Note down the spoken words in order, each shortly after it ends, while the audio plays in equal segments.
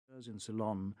years in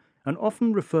Ceylon, and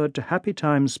often referred to happy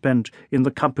times spent in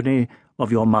the company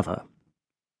of your mother.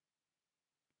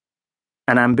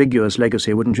 An ambiguous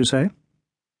legacy, wouldn't you say?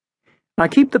 I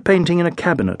keep the painting in a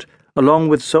cabinet, along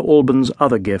with Sir Alban's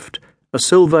other gift, a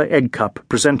silver egg cup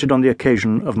presented on the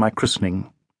occasion of my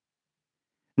christening.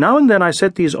 Now and then I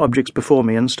set these objects before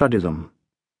me and study them.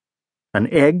 An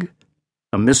egg,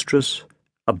 a mistress,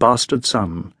 a bastard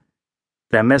son.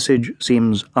 Their message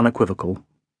seems unequivocal.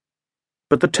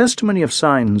 But the testimony of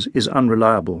signs is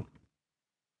unreliable.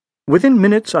 Within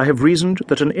minutes I have reasoned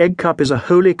that an egg cup is a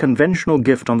wholly conventional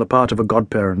gift on the part of a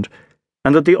godparent,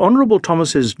 and that the Honourable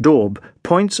Thomas's daub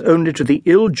points only to the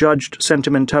ill-judged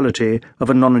sentimentality of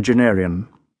a nonagenarian.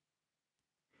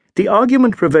 The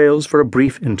argument prevails for a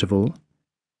brief interval,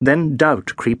 then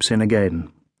doubt creeps in again.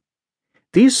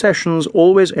 These sessions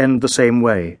always end the same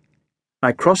way.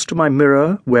 I cross to my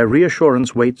mirror where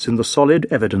reassurance waits in the solid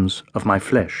evidence of my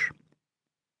flesh.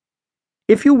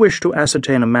 If you wish to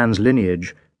ascertain a man's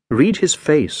lineage, read his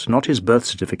face, not his birth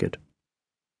certificate.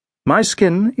 My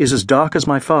skin is as dark as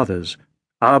my father's,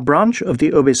 our branch of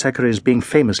the Obesekeres being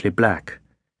famously black.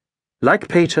 Like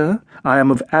Pater, I am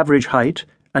of average height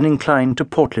and inclined to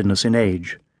portliness in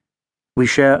age. We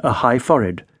share a high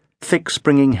forehead, thick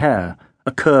springing hair,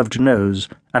 a curved nose,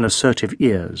 and assertive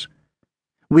ears.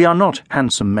 We are not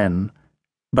handsome men,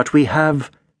 but we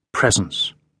have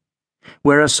presence.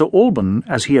 Whereas Sir Alban,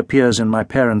 as he appears in my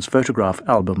parents' photograph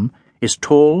album, is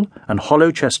tall and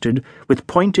hollow-chested, with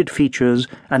pointed features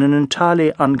and an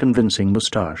entirely unconvincing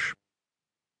moustache.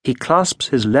 He clasps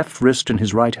his left wrist in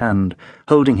his right hand,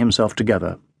 holding himself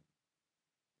together.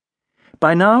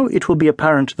 By now it will be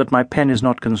apparent that my pen is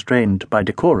not constrained by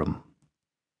decorum.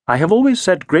 I have always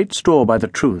set great store by the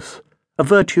truth, a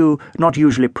virtue not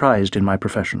usually prized in my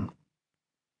profession.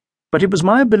 But it was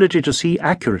my ability to see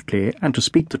accurately and to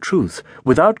speak the truth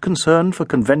without concern for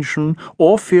convention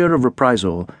or fear of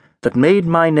reprisal that made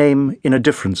my name in a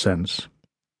different sense.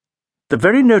 The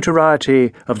very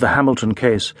notoriety of the Hamilton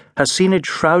case has seen it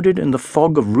shrouded in the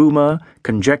fog of rumour,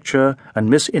 conjecture, and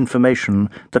misinformation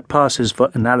that passes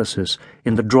for analysis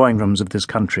in the drawing rooms of this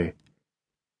country.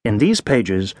 In these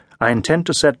pages, I intend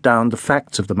to set down the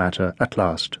facts of the matter at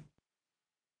last.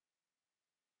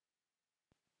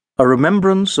 A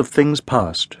remembrance of things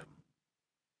past.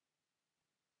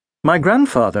 My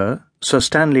grandfather, Sir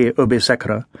Stanley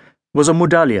Obesekere, was a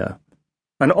Mudalia,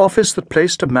 an office that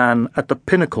placed a man at the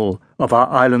pinnacle of our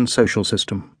island social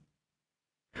system.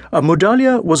 A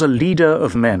Mudalia was a leader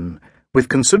of men, with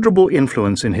considerable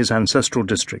influence in his ancestral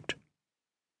district.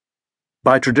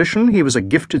 By tradition he was a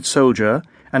gifted soldier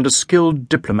and a skilled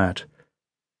diplomat,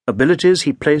 abilities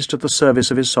he placed at the service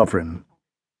of his sovereign.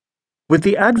 With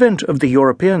the advent of the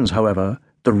Europeans, however,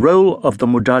 the role of the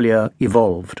Mudalia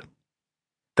evolved.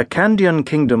 The Kandian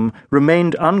kingdom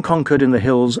remained unconquered in the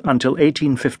hills until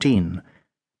 1815,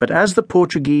 but as the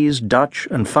Portuguese, Dutch,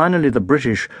 and finally the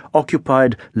British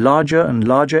occupied larger and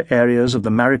larger areas of the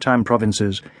maritime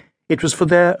provinces, it was for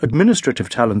their administrative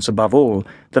talents above all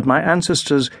that my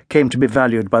ancestors came to be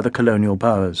valued by the colonial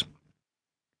powers.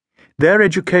 Their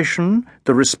education,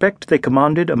 the respect they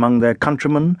commanded among their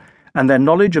countrymen, and their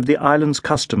knowledge of the island's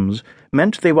customs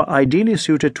meant they were ideally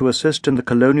suited to assist in the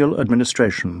colonial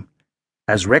administration,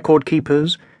 as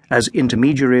record-keepers, as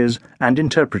intermediaries and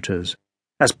interpreters,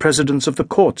 as presidents of the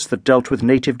courts that dealt with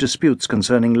native disputes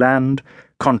concerning land,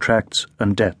 contracts,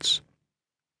 and debts.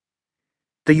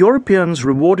 The Europeans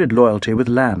rewarded loyalty with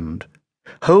land.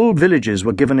 Whole villages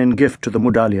were given in gift to the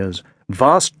Mudalias,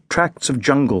 vast tracts of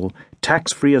jungle,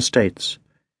 tax-free estates.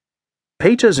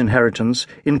 Pater's inheritance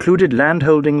included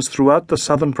landholdings throughout the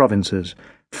southern provinces,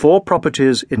 4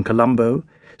 properties in Colombo,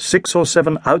 6 or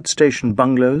 7 outstation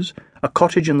bungalows, a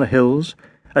cottage in the hills,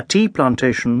 a tea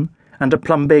plantation, and a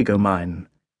plumbago mine,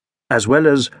 as well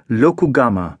as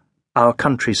Lokugama, our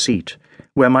country seat,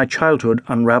 where my childhood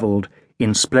unravelled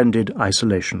in splendid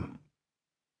isolation.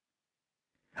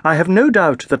 I have no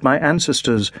doubt that my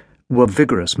ancestors were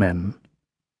vigorous men.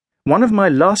 One of my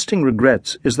lasting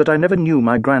regrets is that I never knew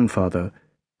my grandfather,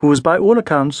 who was by all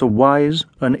accounts a wise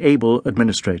and able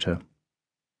administrator.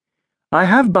 I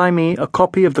have by me a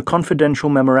copy of the confidential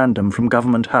memorandum from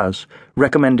Government House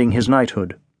recommending his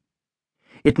knighthood.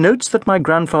 It notes that my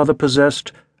grandfather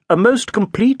possessed a most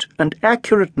complete and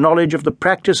accurate knowledge of the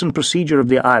practice and procedure of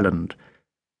the island,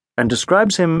 and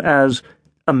describes him as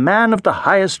a man of the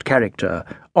highest character,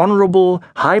 honourable,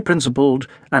 high-principled,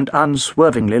 and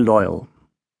unswervingly loyal.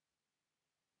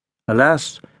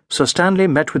 Alas, Sir Stanley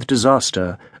met with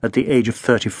disaster at the age of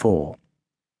 34.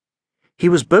 He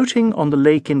was boating on the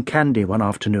lake in Kandy one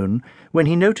afternoon when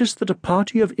he noticed that a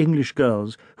party of English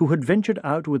girls who had ventured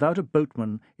out without a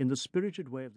boatman in the spirited way of